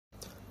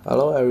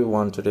Hello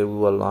everyone, today we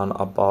will learn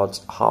about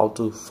how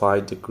to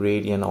find the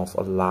gradient of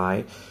a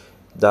line.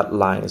 That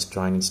line is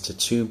joining to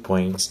 2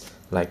 points.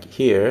 Like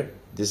here,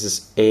 this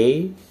is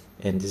A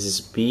and this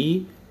is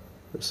B.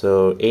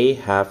 So A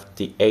have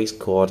the x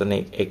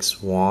coordinate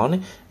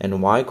x1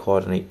 and y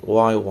coordinate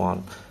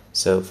y1.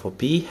 So for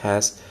B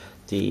has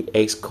the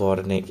x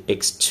coordinate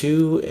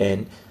x2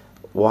 and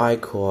y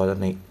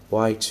coordinate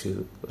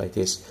y2, like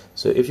this.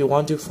 So if you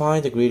want to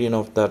find the gradient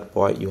of that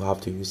point, you have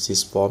to use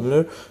this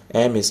formula.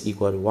 M is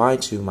equal to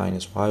y2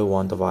 minus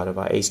y1 divided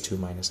by h2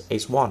 minus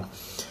h1.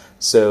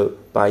 So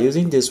by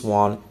using this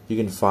one, you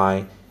can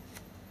find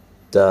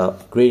the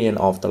gradient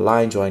of the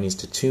line joining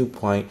to 2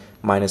 point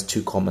minus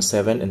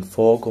 2,7 and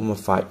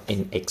 4,5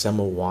 in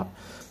example 1.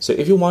 So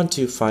if you want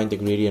to find the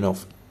gradient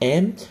of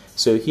M,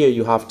 so here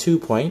you have 2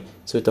 points.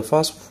 So the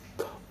first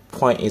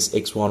point is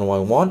x1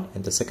 y1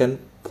 and the second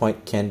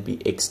point can be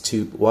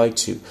x2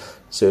 y2.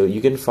 So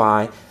you can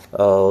find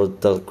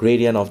the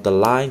gradient of the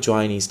line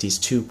joining these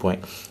 2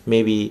 points.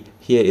 Maybe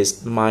here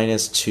is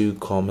minus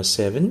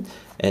 2,7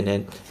 and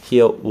then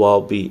here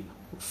will be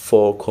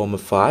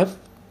 4,5.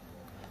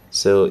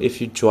 So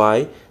if you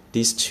join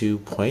these 2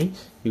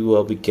 points, you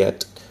will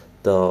get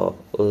the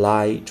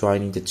line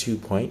joining the 2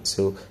 points.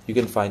 So you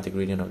can find the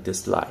gradient of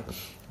this line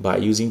by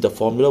using the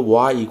formula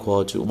y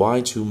equal to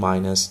y2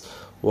 minus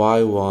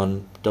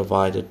y1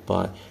 divided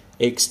by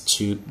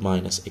x2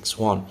 minus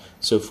x1.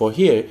 So for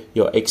here,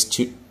 your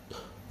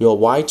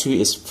y2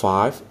 is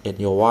 5 and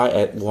your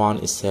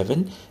y1 is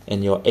 7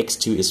 and your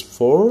x2 is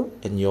 4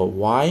 and your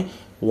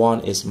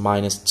y1 is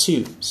minus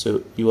 2.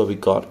 So you will be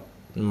got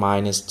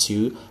minus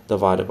 2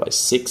 divided by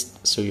 6.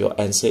 So your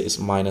answer is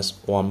minus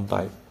 1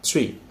 by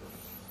 3.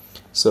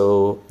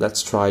 So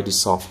let's try to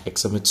solve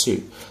example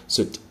 2.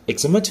 So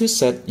example 2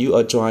 said you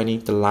are joining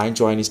the line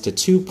joining the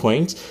 2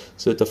 points.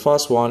 So the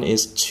first one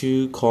is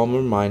 2,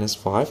 minus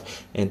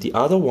 5 and the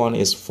other one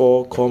is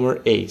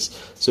 4, 8.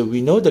 So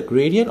we know the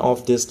gradient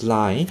of this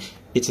line,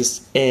 it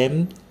is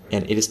m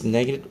and it is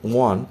negative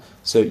 1.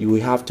 So you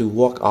have to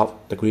work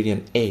out the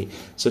gradient a.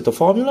 So the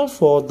formula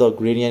for the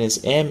gradient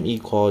is m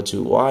equal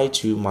to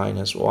y2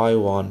 minus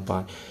y1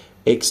 by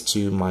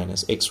x2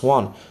 minus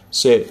x1.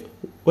 So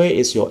where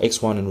is your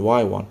x1 and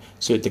y1?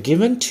 So the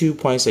given 2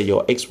 points are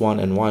your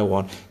x1 and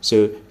y1.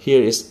 So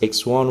here is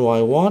x1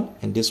 y1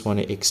 and this one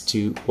is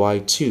x2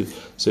 y2.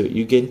 So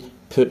you can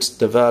put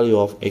the value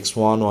of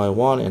x1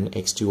 y1 and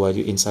x2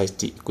 y2 inside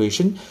the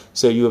equation.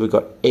 So you have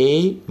got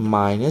a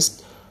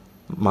minus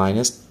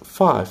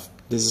 5.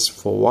 This is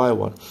for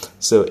y1.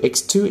 So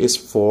x2 is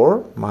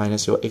 4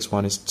 minus your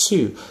x1 is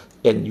 2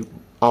 and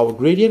our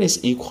gradient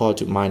is equal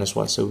to minus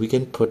 1. So we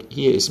can put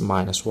here is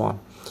minus 1.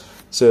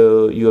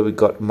 So you have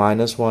got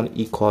minus 1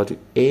 equal to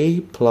a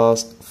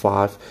plus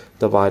 5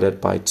 divided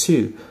by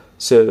 2.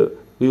 So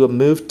we will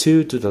move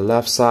 2 to the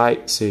left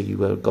side. So you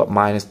will got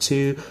minus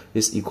 2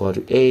 is equal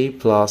to a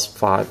plus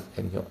 5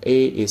 and your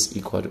a is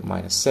equal to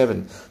minus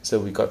 7. So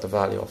we got the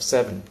value of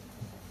 7.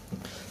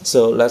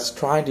 So let's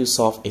try to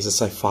solve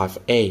exercise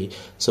 5a.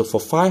 So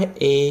for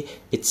 5a,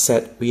 it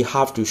said we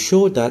have to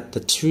show that the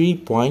 3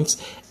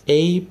 points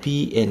A,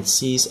 B, and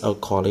C are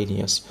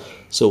collinear.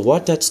 So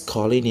what does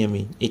collinear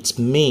mean? It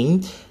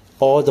means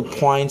all the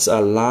points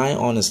are lying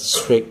on a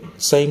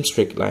same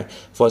straight line.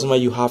 For example,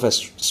 you have a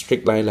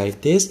straight line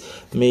like this.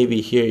 Maybe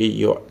here is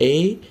your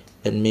A,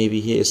 and maybe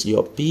here is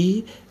your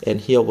B, and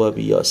here will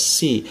be your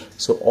C.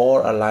 So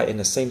all are lying in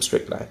the same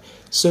straight line.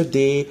 So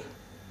they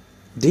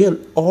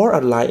all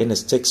are lying in a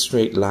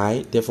straight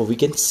line. Therefore, we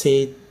can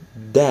say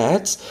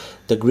that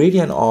the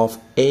gradient of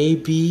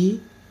AB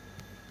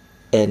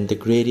and the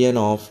gradient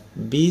of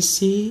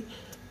BC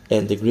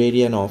and the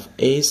gradient of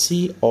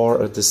AC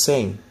are the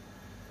same.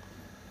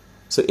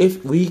 So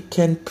if we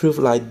can prove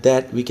like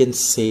that, we can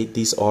say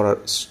these are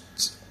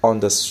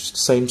on the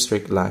same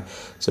straight line.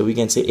 So we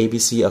can say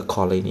ABC are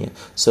collinear.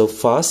 So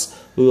first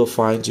we will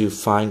find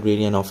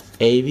gradient of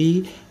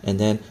AB and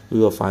then we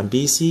will find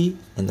BC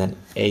and then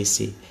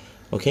AC.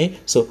 Okay,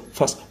 so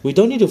first we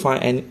don't need to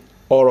find any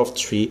all of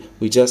 3.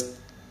 We just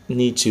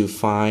need to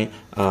find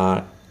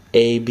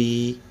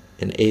AB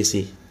and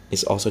AC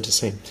is also the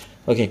same.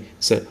 Okay,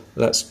 so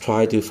let's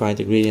try to find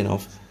the gradient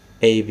of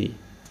AB.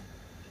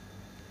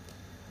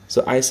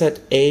 So I said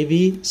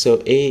AB,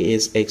 so A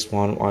is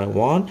x1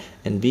 y1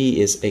 and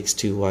B is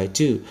x2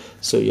 y2.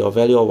 So your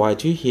value of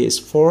y2 here is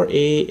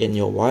 4a and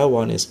your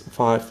y1 is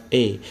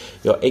 5a.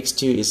 Your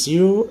x2 is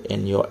 0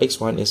 and your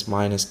x1 is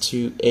minus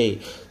 2a.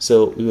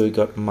 So we will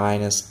got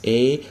minus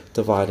a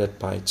divided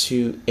by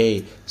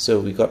 2a. So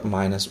we got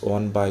minus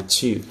 1 by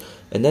 2.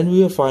 And then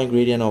we will find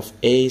gradient of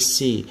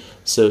AC.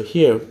 So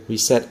here we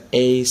set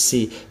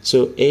AC.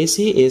 So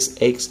AC is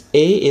A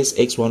is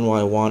x1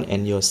 y1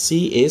 and your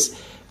C is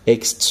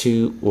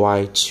x2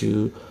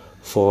 y2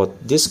 for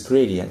this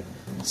gradient.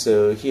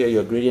 So here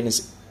your gradient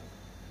is,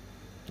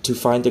 to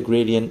find the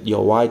gradient,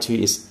 your y2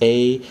 is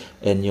a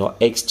and your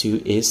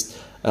x2 is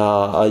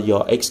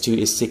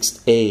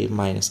 6a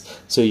minus.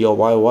 So your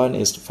y1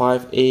 is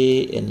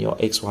 5a and your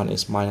x1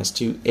 is minus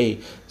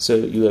 2a. So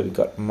you have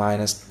got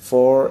minus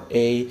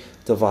 4a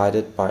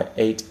divided by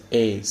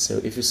 8a.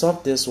 So if you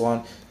solve this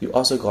one, you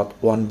also got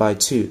 1 by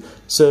 2.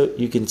 So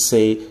you can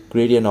say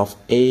gradient of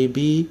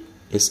AB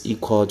is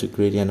equal to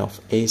gradient of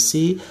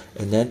AC,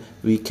 and then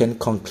we can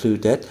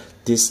conclude that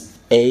this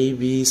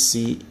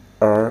ABC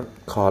are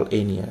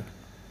collinear.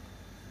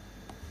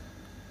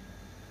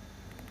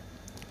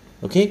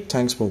 Okay,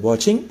 thanks for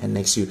watching,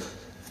 and see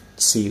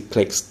you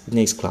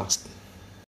next class.